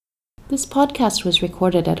This podcast was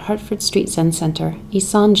recorded at Hartford Street Zen Center,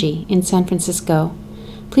 Isanji, in San Francisco.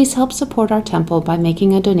 Please help support our temple by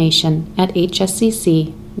making a donation at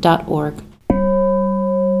hscc.org.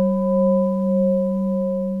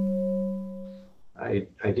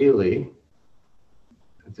 Ideally,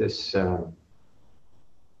 this kind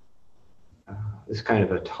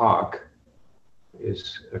of a talk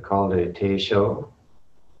is called a Teisho,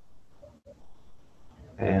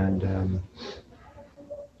 and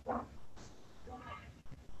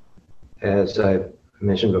as I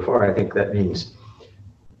mentioned before, I think that means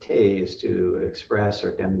Te is to express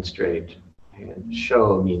or demonstrate, and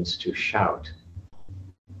Sho means to shout.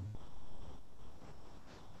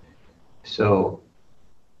 So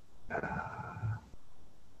I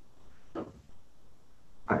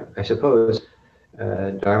suppose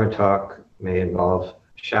Dharma talk may involve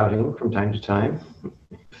shouting from time to time,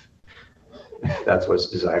 if that's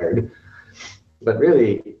what's desired. But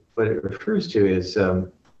really, what it refers to is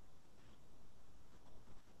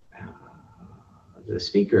the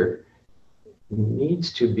speaker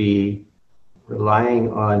needs to be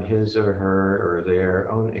relying on his or her or their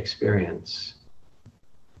own experience.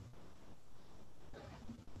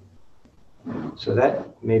 So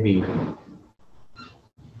that maybe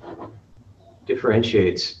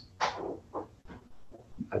differentiates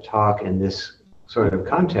a talk in this sort of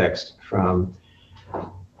context from,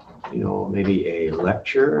 maybe a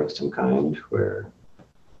lecture of some kind where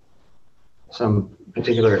some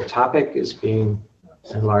particular topic is being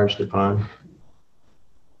enlarged upon.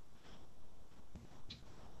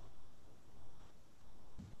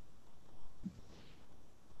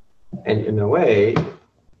 And in a way,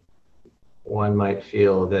 one might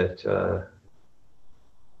feel that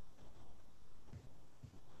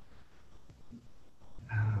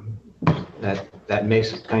that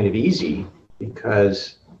makes it kind of easy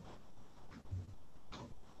because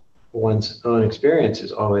one's own experience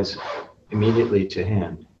is always immediately to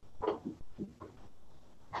hand.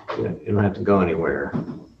 You don't have to go anywhere.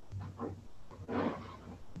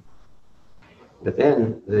 But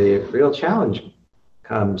then the real challenge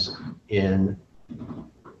comes in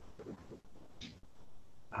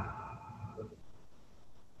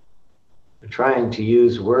trying to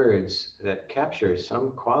use words that capture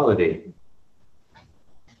some quality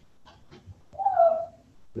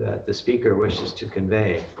that the speaker wishes to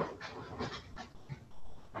convey.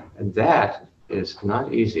 And that is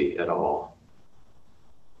not easy at all.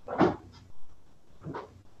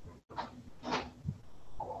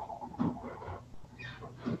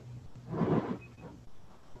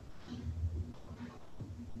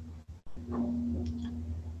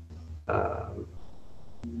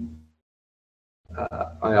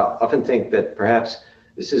 I often think that perhaps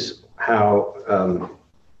this is how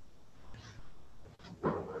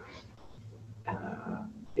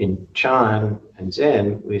in Chan and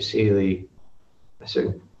Zen we see a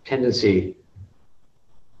certain tendency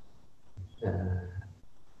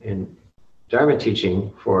in Dharma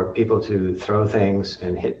teaching for people to throw things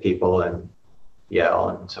and hit people and yell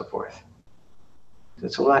and so forth.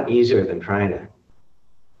 It's a lot easier than trying to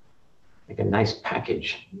make a nice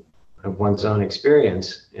package of one's own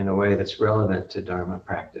experience in a way that's relevant to Dharma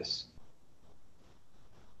practice.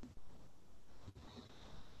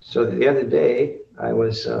 So the other day, I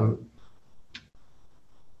was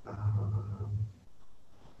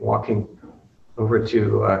walking over to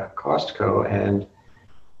Costco, and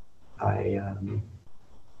I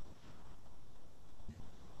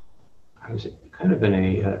was kind of in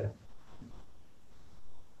a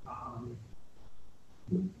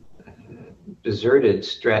deserted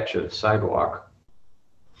stretch of sidewalk,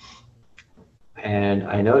 and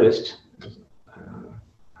I noticed,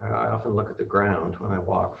 I often look at the ground when I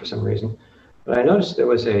walk for some reason, but I noticed there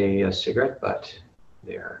was a cigarette butt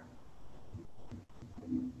there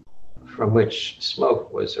from which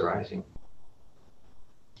smoke was arising.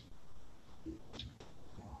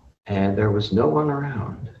 And there was no one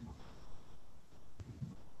around.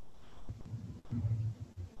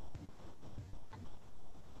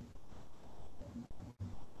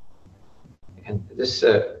 And this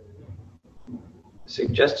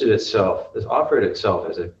offered itself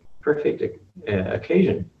as a perfect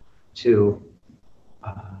occasion to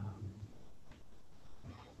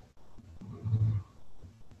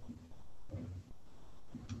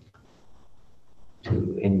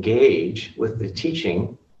engage with the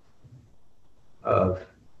teaching of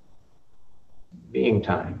being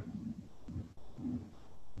time,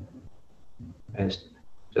 as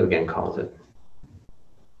Dogen calls it.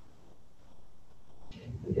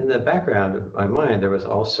 In the background of my mind, there was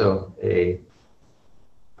also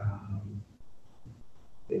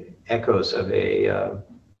echoes of a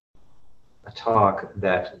a talk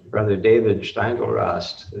that Brother David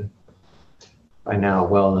Steindl-Rast, by now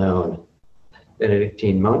well-known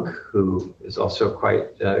Benedictine monk, who is also quite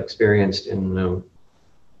experienced in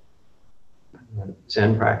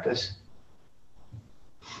Zen practice.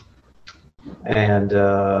 And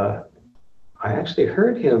I actually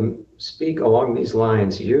heard him speak along these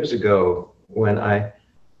lines years ago when I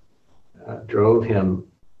drove him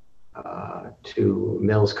to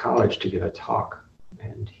Mills College to give a talk.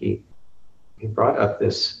 And he brought up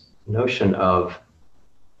this notion of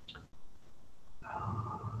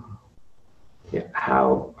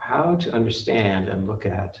how to understand and look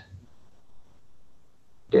at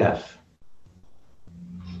death.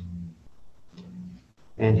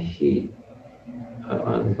 And he,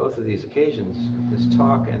 on both of these occasions, this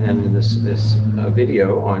talk and then in this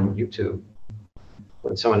video on YouTube,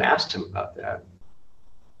 when someone asked him about that,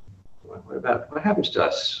 what happens to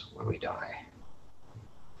us when we die?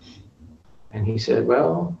 And he said,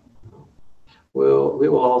 well, we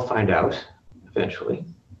will all find out eventually.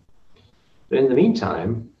 But in the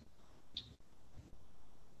meantime,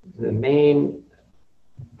 the main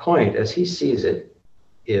point, as he sees it,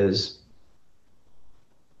 is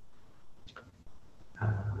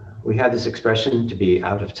we have this expression to be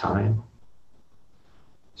out of time.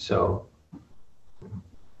 So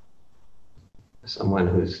someone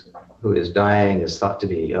who is dying is thought to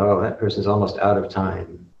be, oh, that person's almost out of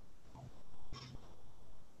time.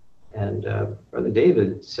 And Brother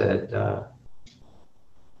David said,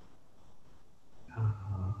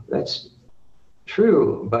 that's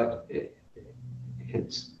true, but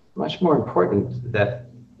it's much more important that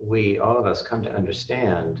we, all of us, come to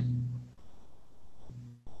understand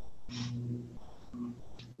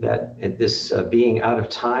that this being out of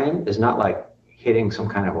time is not like hitting some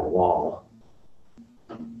kind of a wall.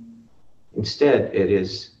 Instead, it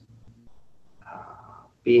is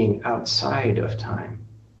being outside of time.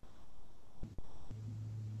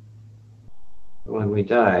 When we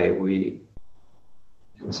die, we,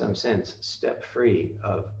 in some sense, step free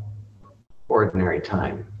of ordinary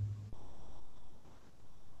time.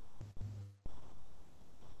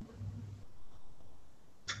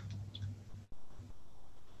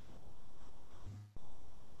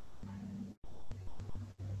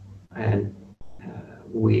 And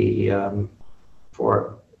we,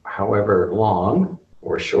 for however long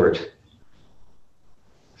or short,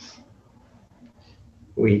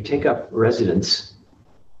 we take up residence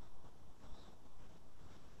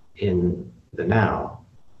in the now.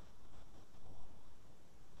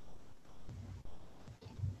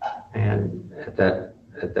 And at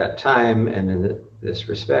that time and in this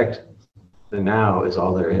respect, the now is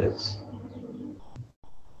all there is.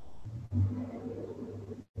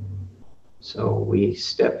 So we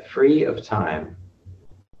step free of time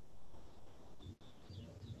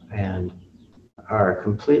and are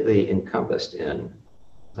completely encompassed in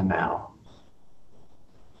the now.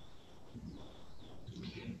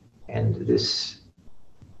 And this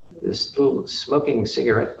little smoking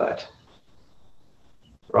cigarette butt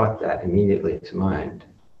brought that immediately to mind.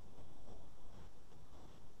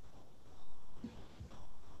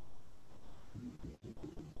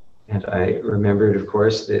 And I remembered, of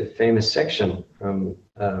course, the famous section from,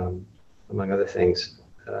 among other things,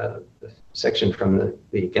 the section from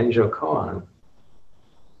the Genjo Koan,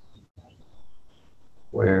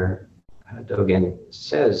 where Dogen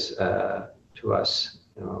says to us,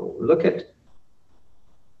 you know, look at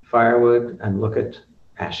firewood and look at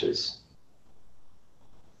ashes.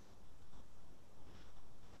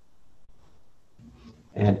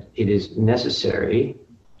 And it is necessary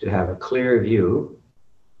to have a clear view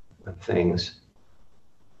of things,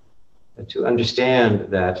 to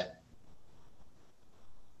understand that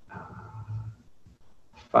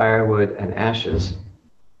firewood and ashes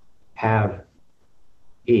have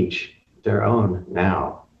each their own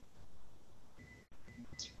now,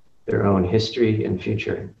 their own history and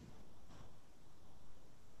future.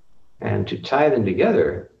 And to tie them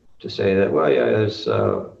together, to say that, well, yeah, there's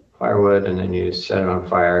firewood and then you set it on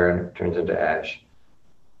fire and it turns into ash,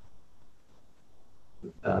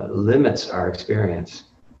 limits our experience.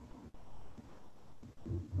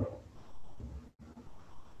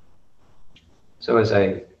 So as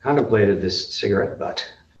I contemplated this cigarette butt,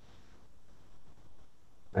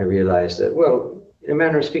 I realized that, well, in a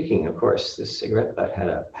manner of speaking, of course, this cigarette butt had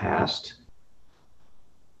a past.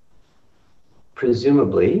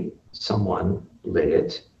 Presumably, someone lit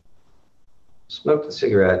it, smoked the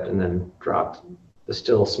cigarette, and then dropped the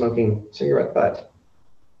still smoking cigarette butt.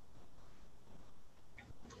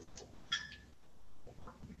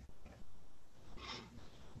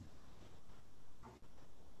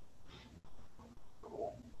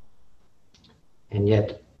 And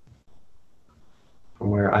yet, from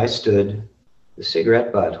where I stood, the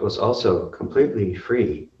cigarette butt was also completely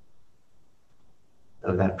free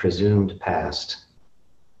of that presumed past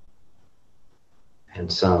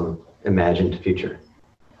and some imagined future.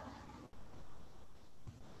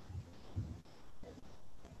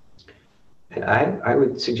 And I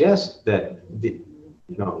would suggest that,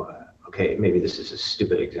 okay, maybe this is a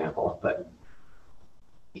stupid example, but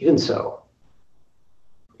even so,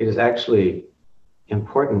 it is actually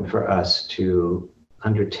important for us to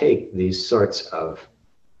undertake these sorts of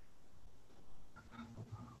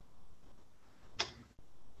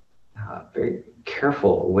very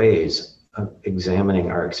careful ways of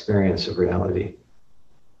examining our experience of reality.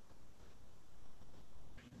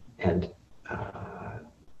 And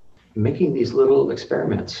making these little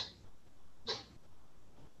experiments.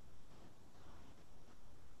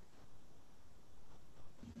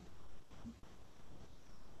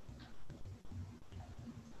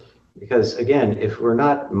 Because again, if we're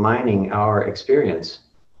not mining our experience,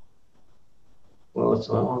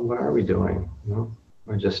 well, what are we doing?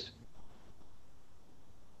 We're just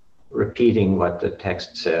repeating what the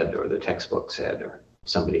text said or the textbook said or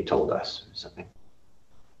somebody told us or something.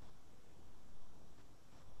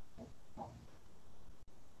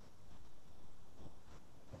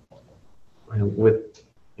 And with,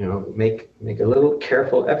 make a little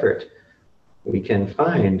careful effort, we can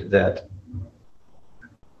find that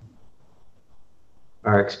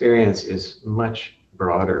our experience is much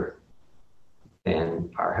broader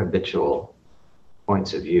than our habitual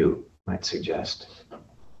points of view might suggest.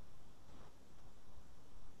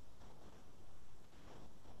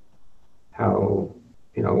 How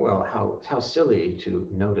silly to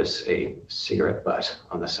notice a cigarette butt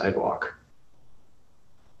on the sidewalk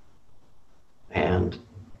and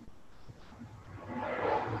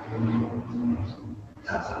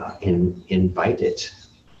invite it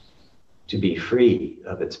to be free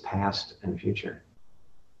of its past and future.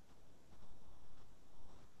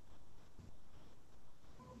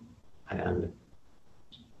 And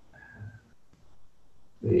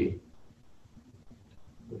the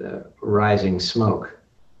rising smoke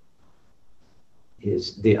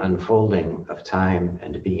is the unfolding of time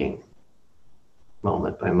and being,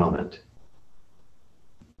 moment by moment.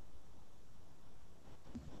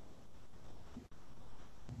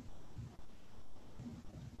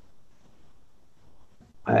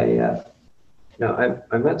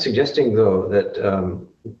 I'm not suggesting, though, that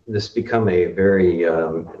this become a very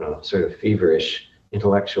sort of feverish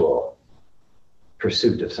intellectual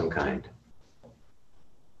pursuit of some kind.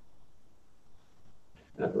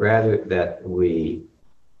 Rather that we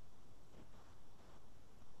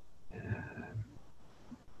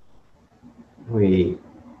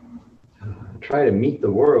try to meet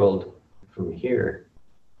the world from here,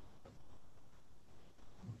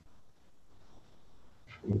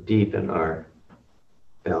 from deep in our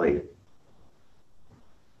belly,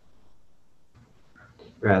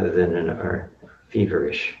 rather than in our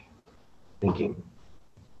feverish thinking.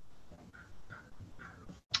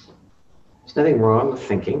 There's nothing wrong with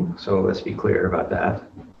thinking, so let's be clear about that.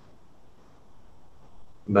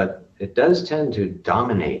 But it does tend to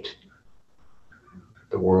dominate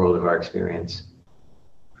the world of our experience.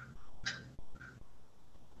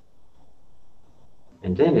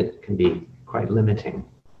 And then it can be quite limiting.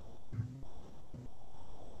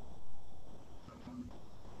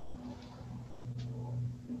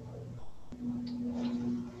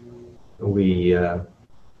 We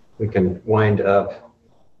can wind up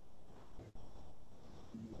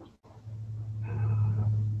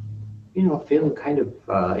feeling kind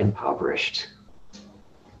of impoverished.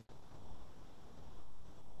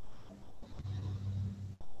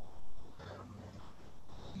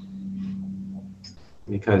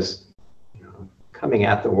 Because coming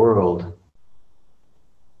at the world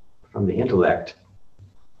from the intellect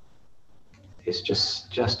is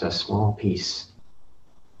just a small piece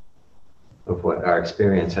of what our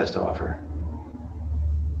experience has to offer.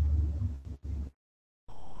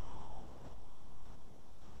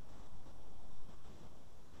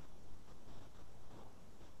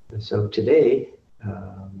 And so today,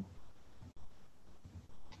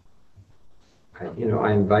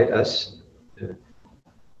 I invite us to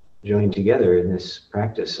join together in this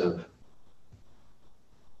practice of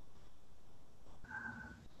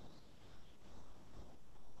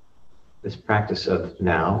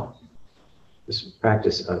now, this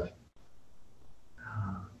practice of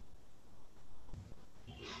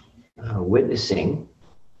witnessing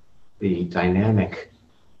the dynamic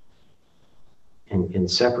and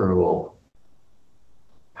inseparable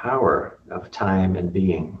power of time and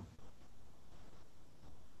being.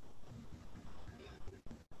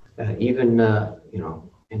 even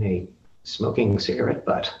in a smoking cigarette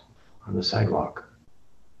butt on the sidewalk.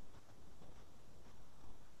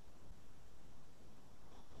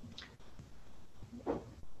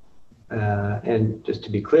 And just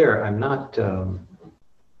to be clear, I'm not, I'm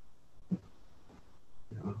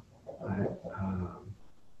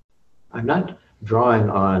not drawing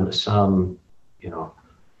on some,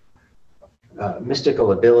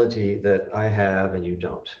 mystical ability that I have and you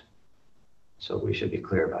don't. So we should be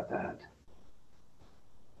clear about that.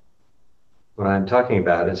 What I'm talking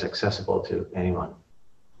about is accessible to anyone.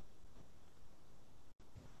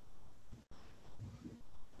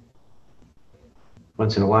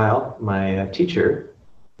 Once in a while, my teacher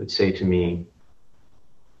would say to me,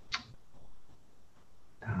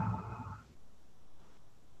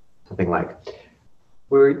 something like,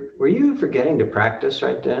 were you forgetting to practice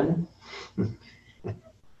right then?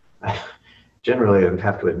 I generally would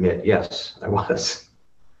have to admit, yes, I was.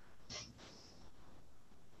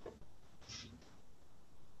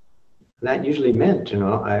 That usually meant,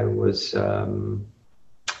 I was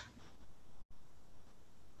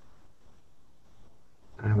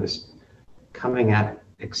coming at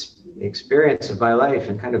the experience of my life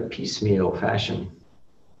in kind of piecemeal fashion,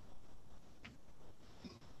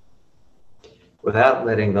 without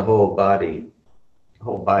letting the whole body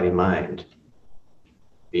mind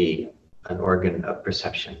be an organ of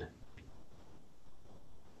perception,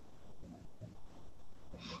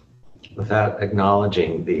 without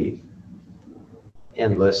acknowledging the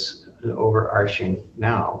endless and overarching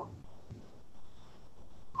now.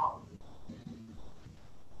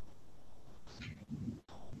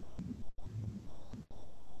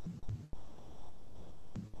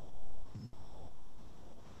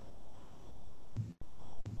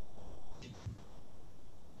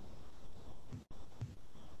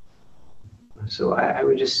 So I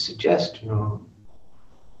would just suggest,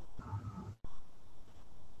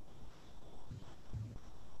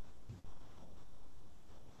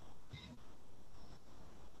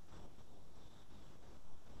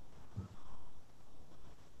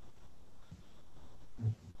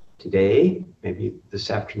 today, maybe this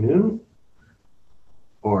afternoon,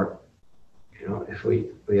 or if we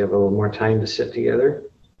have a little more time to sit together,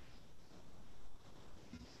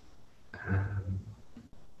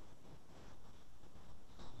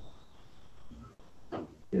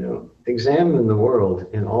 examine the world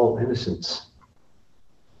in all innocence.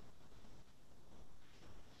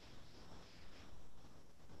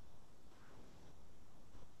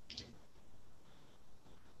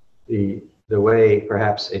 The way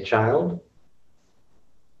perhaps a child,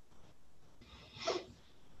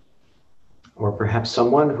 or perhaps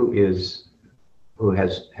someone who has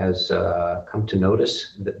come to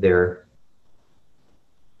notice that their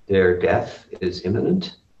death is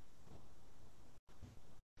imminent.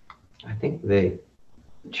 I think the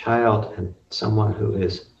child and someone who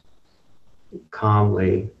is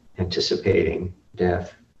calmly anticipating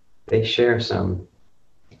death, they share some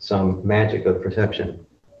magic of perception.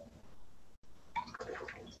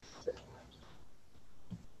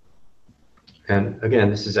 And again,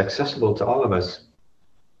 this is accessible to all of us.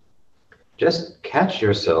 Just catch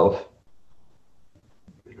yourself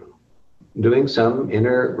doing some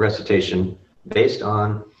inner recitation based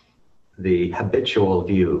on the habitual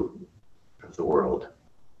view of the world,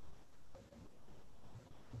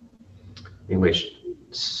 in which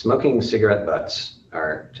smoking cigarette butts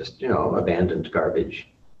are just, abandoned garbage.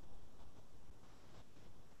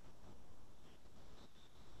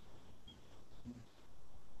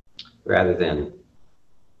 Rather than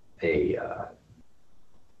a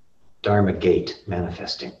Dharma gate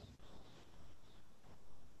manifesting.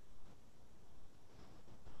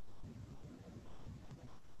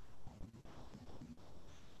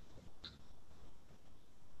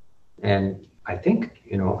 And I think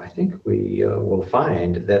we will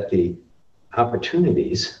find that the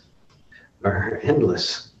opportunities are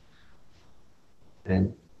endless.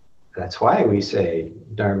 And that's why we say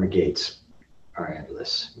Dharma gates are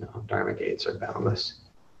endless. Dharma gates are boundless,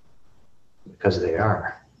 because they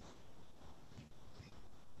are.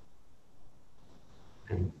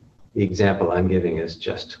 And the example I'm giving is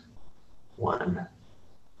just one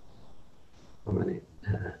from a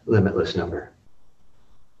limitless number.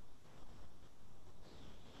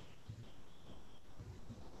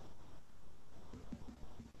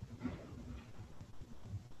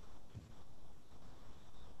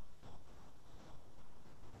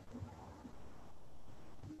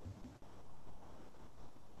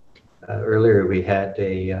 Earlier we had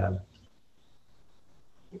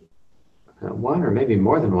one or maybe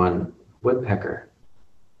more than one woodpecker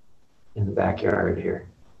in the backyard here.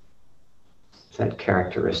 that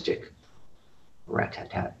characteristic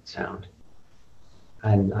rat-tat-tat sound.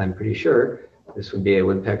 And I'm pretty sure this would be a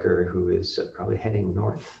woodpecker who is probably heading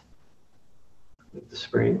north with the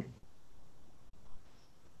spring.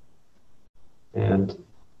 And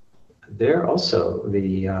there also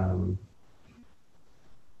the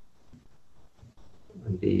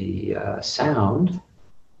sound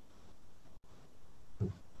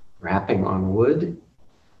rapping on wood.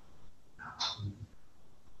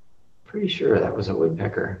 Pretty sure that was a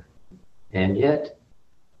woodpecker. And yet,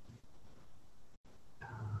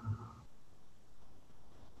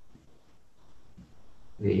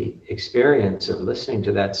 the experience of listening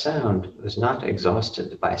to that sound was not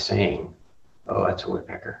exhausted by saying, oh, that's a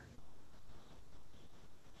woodpecker.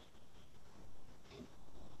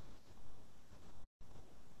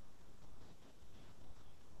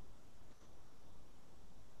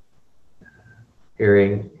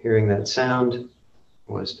 Hearing that sound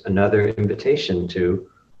was another invitation to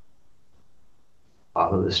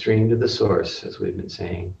follow the stream to the source, as we've been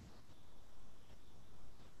saying.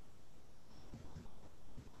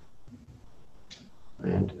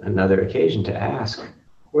 And another occasion to ask,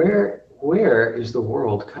 where is the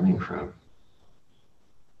world coming from?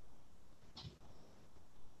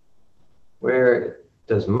 Where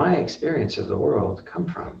does my experience of the world come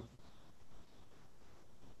from?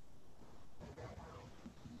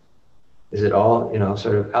 Is it all,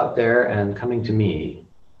 sort of out there and coming to me,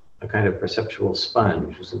 a kind of perceptual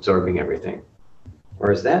sponge who's absorbing everything?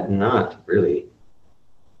 Or is that not really,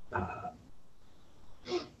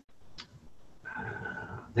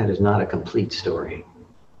 that is not a complete story?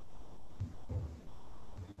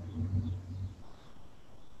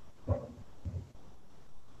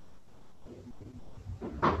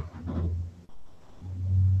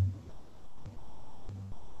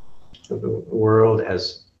 So the world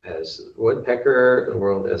as woodpecker, the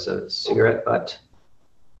world as a cigarette butt,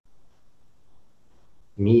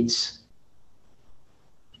 meets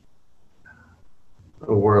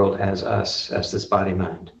a world as us, as this body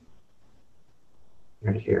mind,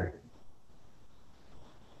 right here.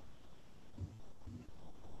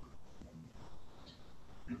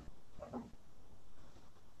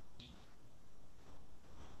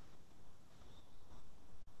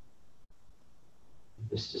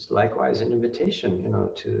 This is likewise an invitation,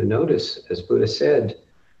 to notice, as Buddha said,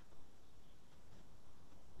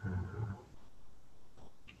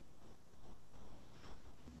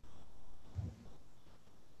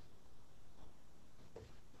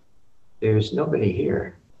 there's nobody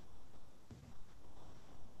here.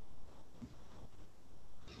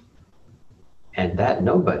 And that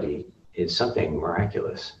nobody is something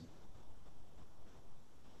miraculous.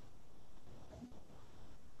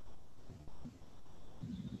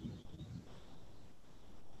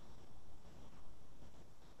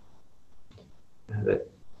 That,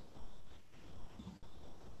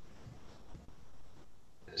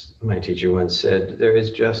 as my teacher once said, there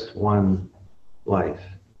is just one life.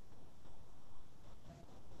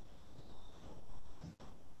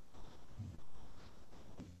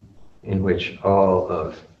 In which all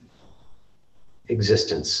of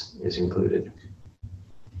existence is included.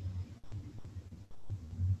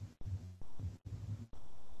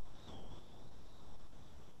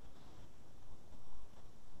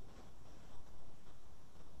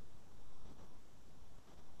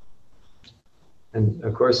 And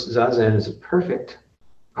of course, Zazen is a perfect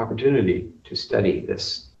opportunity to study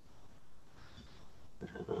this.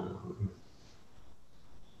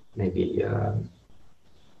 Maybe a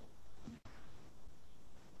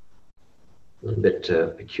little bit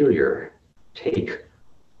peculiar take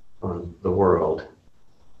on the world.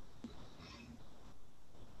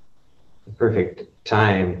 The perfect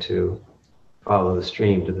time to follow the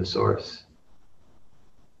stream to the source.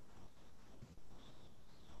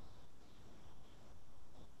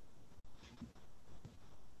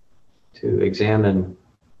 To examine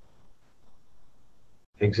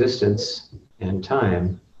existence and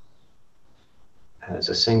time as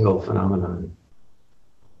a single phenomenon.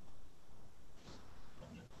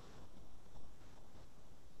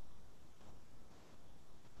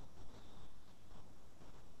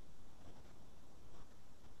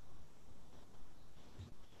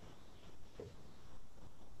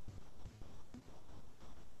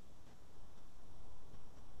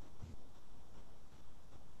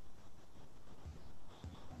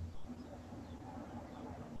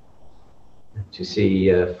 To see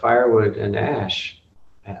firewood and ash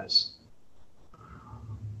as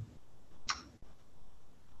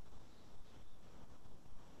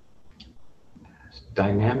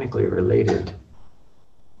dynamically related,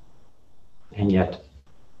 and yet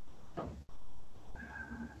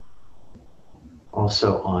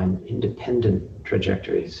also on independent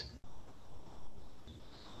trajectories.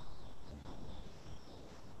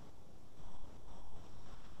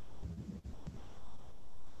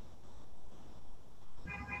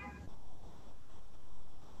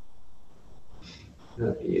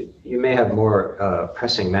 You may have more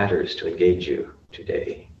pressing matters to engage you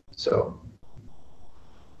today, so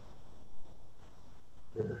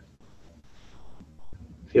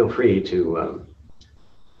feel free to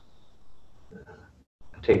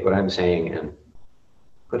take what I'm saying and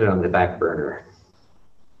put it on the back burner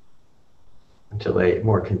until a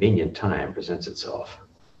more convenient time presents itself.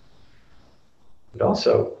 But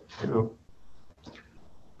also,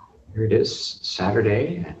 here it is,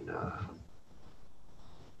 Saturday, and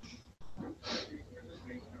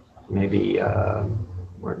maybe our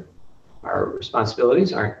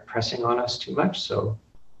responsibilities aren't pressing on us too much, so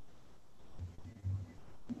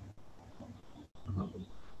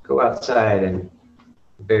go outside and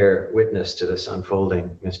bear witness to this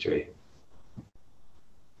unfolding mystery.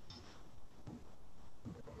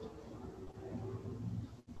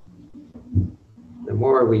 The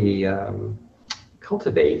more we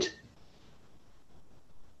cultivate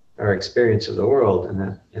our experience of the world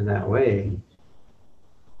in that way,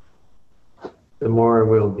 the more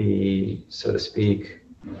we'll be, so to speak,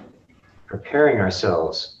 preparing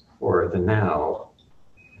ourselves for the now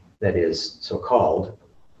that is so-called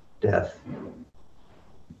death.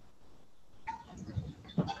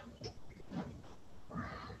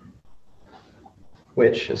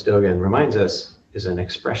 Which, as Dogen reminds us, is an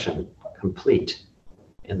expression complete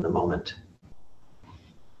in the moment,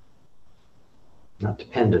 not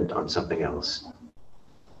dependent on something else.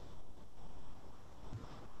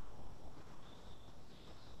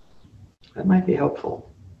 That might be helpful.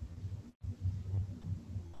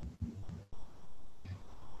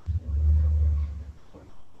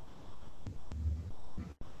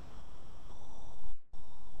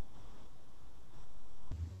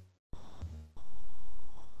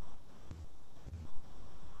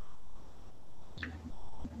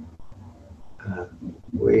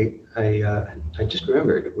 I just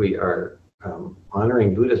remembered we are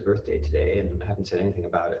honoring Buddha's birthday today, and I haven't said anything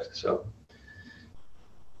about it, so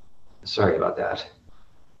sorry about that.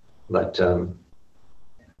 But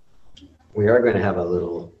we are going to have a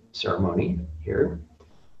little ceremony here.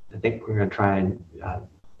 I think we're going to try and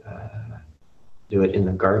do it in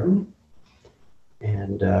the garden.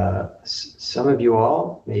 And some of you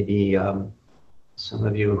all, maybe some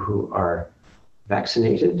of you who are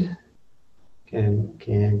vaccinated,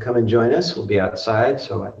 can come and join us. We'll be outside,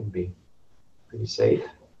 so I think be pretty safe.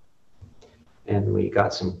 And we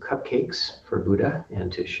got some cupcakes for Buddha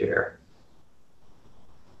and to share.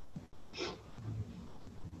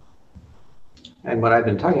 And what I've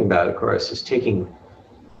been talking about, of course, is taking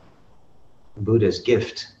Buddha's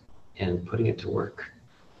gift and putting it to work.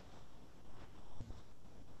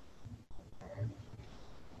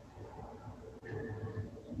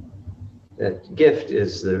 That gift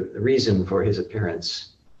is the reason for his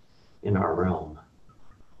appearance in our realm.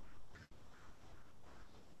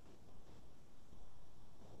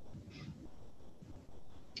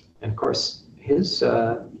 And of course, his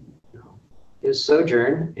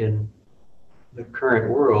sojourn in the current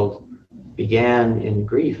world began in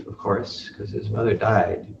grief, of course, because his mother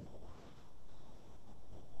died.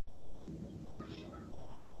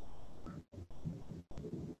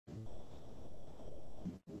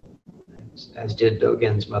 As did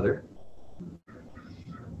Dogen's mother.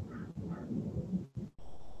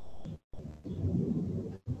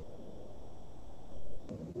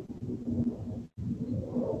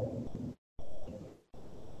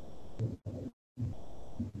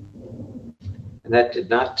 And that did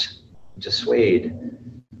not dissuade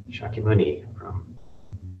Shakyamuni from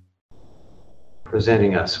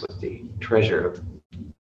presenting us with the treasure of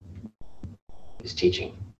his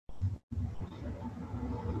teaching.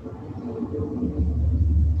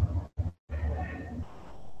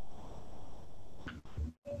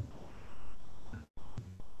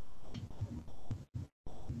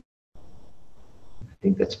 I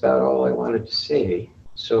think that's about all I wanted to say.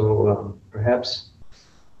 So perhaps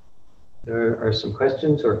there are some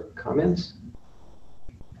questions or comments.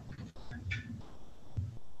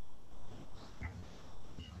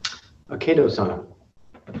 Kato-san.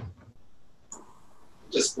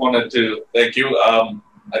 Just wanted to thank you.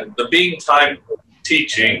 The being time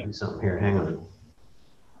teaching. Something here, hang on.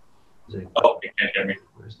 Oh, you can't hear me.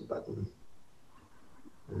 Where's the button?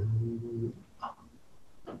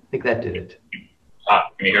 I think that did it.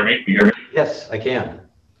 Can you hear me? Can you hear me? Yes, I can.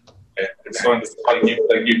 Okay. I just wanted to say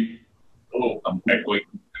thank you. Oh, I'm echoing.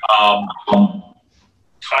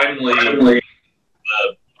 Timely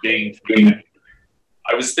being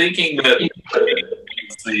I was thinking that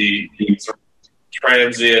the sort of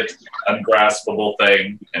transient, ungraspable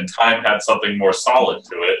thing, and time had something more solid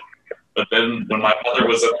to it. But then when my mother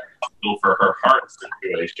was at the hospital for her heart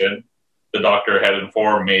situation, the doctor had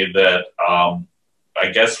informed me that I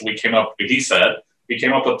guess he said, we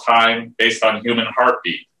came up with time based on human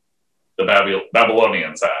heartbeat, the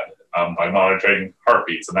Babylonians had, by monitoring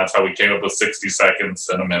heartbeats. And that's how we came up with 60 seconds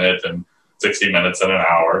in a minute and 60 minutes in an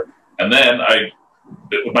hour. And then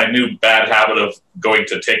with my new bad habit of going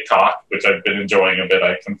to TikTok, which I've been enjoying a bit,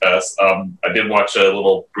 I confess, I did watch a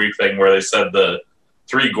little brief thing where they said the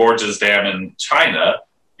Three Gorges Dam in China,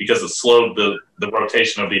 because it slowed the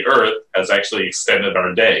rotation of the Earth, has actually extended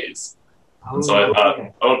our days. And so I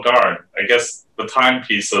thought, oh darn, I guess the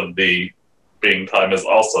timepiece of the being time is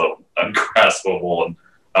also ungraspable and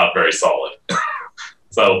not very solid.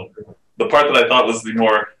 So the part that I thought was the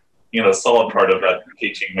more solid part of that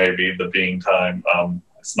teaching, maybe the being time,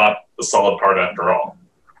 it's not the solid part after all.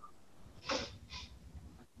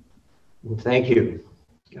 Thank you.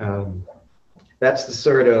 That's the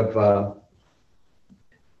sort of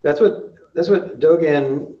that's what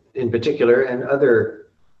Dogen in particular and other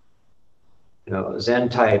Zen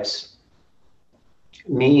types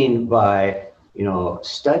mean by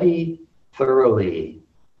study thoroughly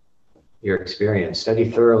your experience, study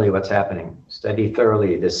thoroughly what's happening, study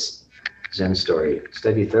thoroughly this Zen story,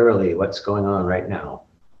 study thoroughly what's going on right now.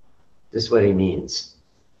 This is what he means.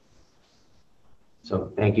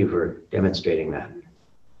 So thank you for demonstrating that.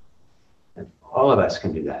 And all of us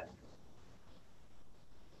can do that.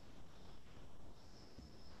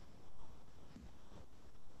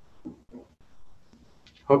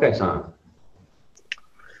 Okay-san.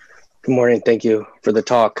 Good morning. Thank you for the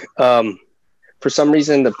talk. For some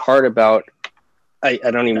reason, the part about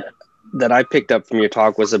that I picked up from your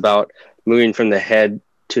talk was about moving from the head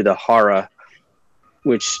to the hara,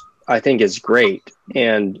 which I think is great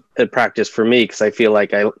and a practice for me because I feel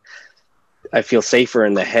like I feel safer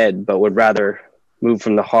in the head, but would rather move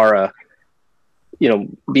from the hara,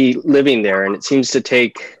 be living there. And it seems to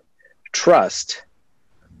take trust.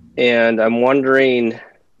 And I'm wondering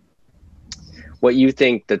what you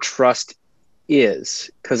think the trust is,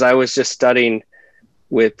 because I was just studying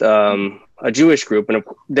with a Jewish group, and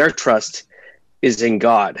their trust is in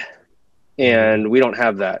God, and we don't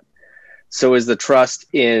have that. So is the trust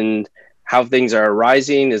in how things are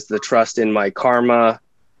arising? Is the trust in my karma?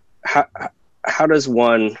 How does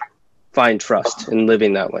one find trust in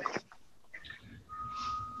living that way?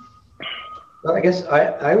 Well, I guess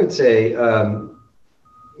I would say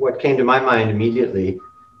what came to my mind immediately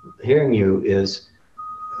hearing you is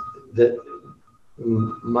that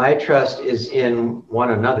my trust is in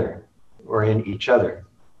one another or in each other.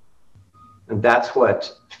 And that's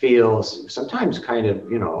what feels sometimes kind of, a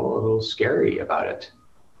little scary about it.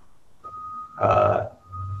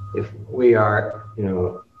 If we are,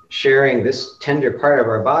 sharing this tender part of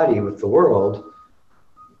our body with the world,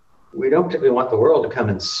 we don't particularly want the world to come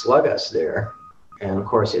and slug us there. And of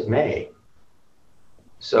course it may.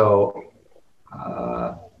 So,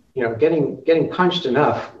 getting punched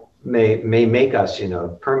enough may make us,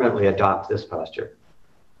 permanently adopt this posture.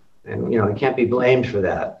 And, you can't be blamed for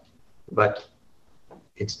that. But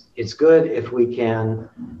it's good if we can,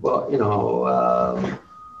 how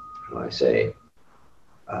do I say?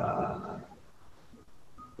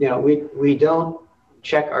 We don't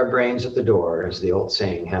check our brains at the door, as the old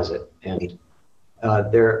saying has it. And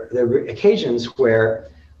there are occasions where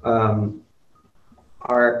our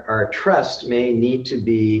trust may need to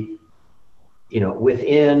be,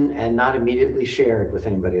 within and not immediately shared with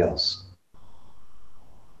anybody else.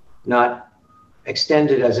 Not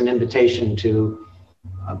extended as an invitation to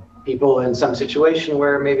people in some situation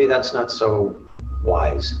where maybe that's not so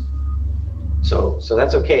wise. So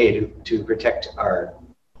that's okay to protect our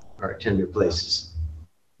tender places.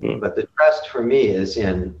 But the trust for me is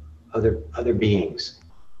in other beings.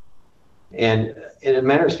 And in a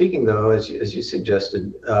manner of speaking, though, as you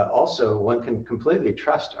suggested, also one can completely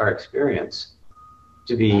trust our experience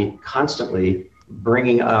to be constantly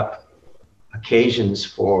bringing up occasions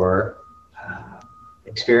for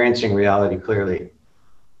experiencing reality clearly.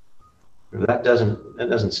 That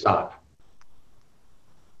doesn't stop.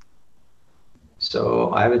 So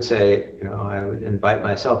I would say, I would invite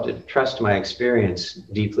myself to trust my experience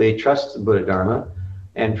deeply, trust the Buddha Dharma,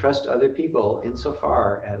 and trust other people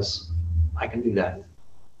insofar as I can do that.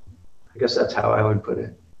 I guess that's how I would put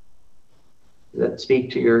it. Does that speak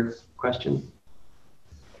to your question?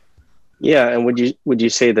 Yeah, and would you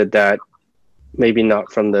say that maybe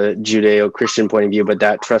not from the Judeo-Christian point of view, but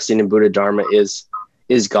that trusting in Buddha Dharma is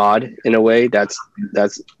is God in a way. That's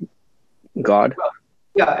God.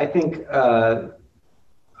 Yeah, I think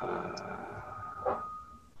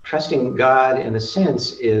trusting God in a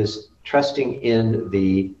sense is trusting in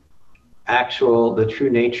the true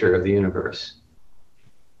nature of the universe.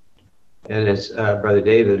 And as Brother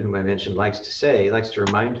David, whom I mentioned, likes to say, he likes to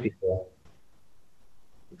remind people,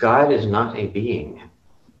 God is not a being.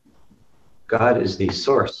 God is the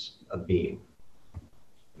source of being.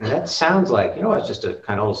 And that sounds like, it's just a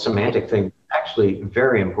kind of little semantic thing, actually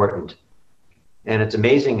very important. And it's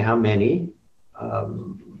amazing how many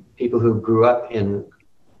people who grew up in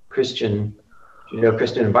Christian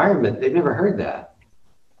environment, they've never heard that.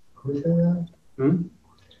 Who said that?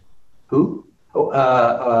 Who? Oh,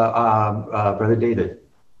 Brother David.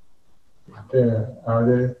 The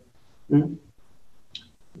other.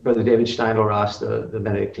 Brother David Steindl-Ross, the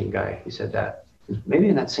Benedictine guy, he said that. Maybe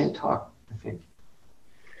in that same talk, I think.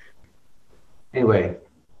 Anyway,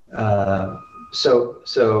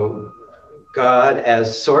 so God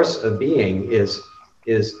as source of being is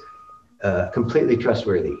completely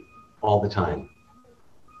trustworthy all the time.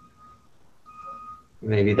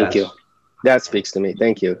 Maybe that's... Thank you. That speaks to me.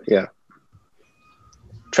 Thank you. Yeah.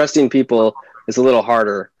 Trusting people is a little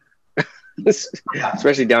harder,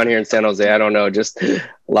 especially down here in San Jose. I don't know, just a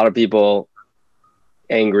lot of people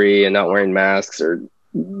angry and not wearing masks or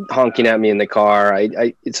honking at me in the car.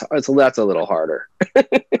 That's a little harder.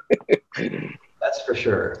 That's for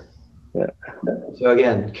sure. Yeah. So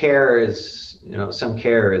again, care is, some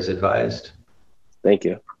care is advised. Thank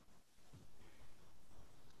you.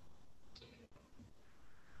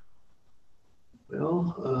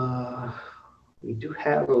 Well, we do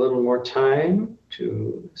have a little more time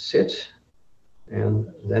to sit,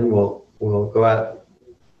 and then we'll go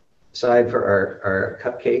outside for our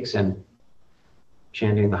cupcakes and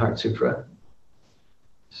chanting the Heart Sutra.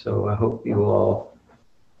 So I hope you will all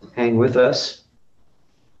hang with us.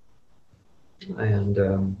 And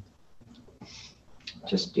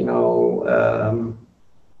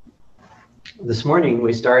this morning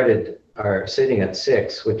we started our sitting at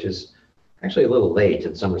 6, which is actually a little late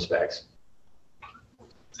in some respects.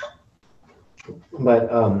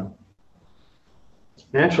 But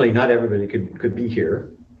naturally, not everybody could be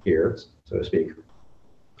here, so to speak.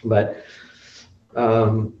 But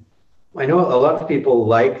I know a lot of people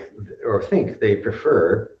like or think they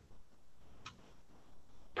prefer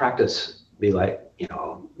practice be like,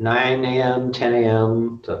 9 a.m., 10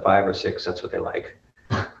 a.m. to 5 or 6, that's what they like.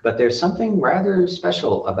 But there's something rather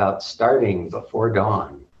special about starting before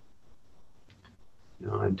dawn.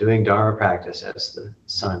 And doing Dharma practice as the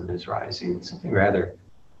sun is rising, something rather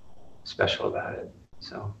special about it.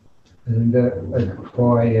 So. Isn't that like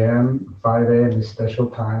 4 a.m., 5 a.m. is special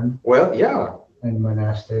time? Well, yeah. In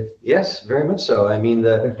monastic. Yes, very much so. I mean,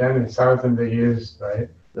 They've done it thousands of years, right?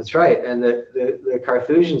 That's right. And the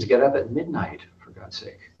Carthusians get up at midnight, for God's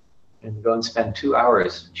sake, and go and spend 2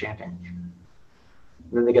 hours chanting. And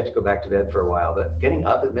then they get to go back to bed for a while. But getting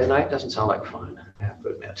up at midnight doesn't sound like fun, I have to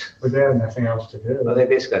admit. But they have nothing else to do. Well, they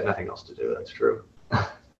basically have nothing else to do. That's true.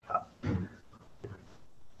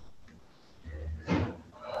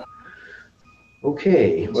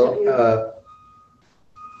 Okay. Well,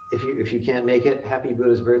 if you can't make it, happy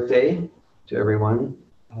Buddha's birthday to everyone.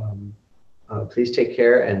 Please take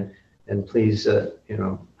care and please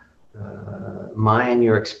mine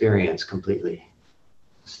your experience completely.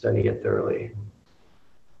 Study it thoroughly.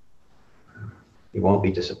 You won't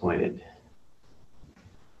be disappointed.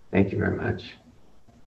 Thank you very much.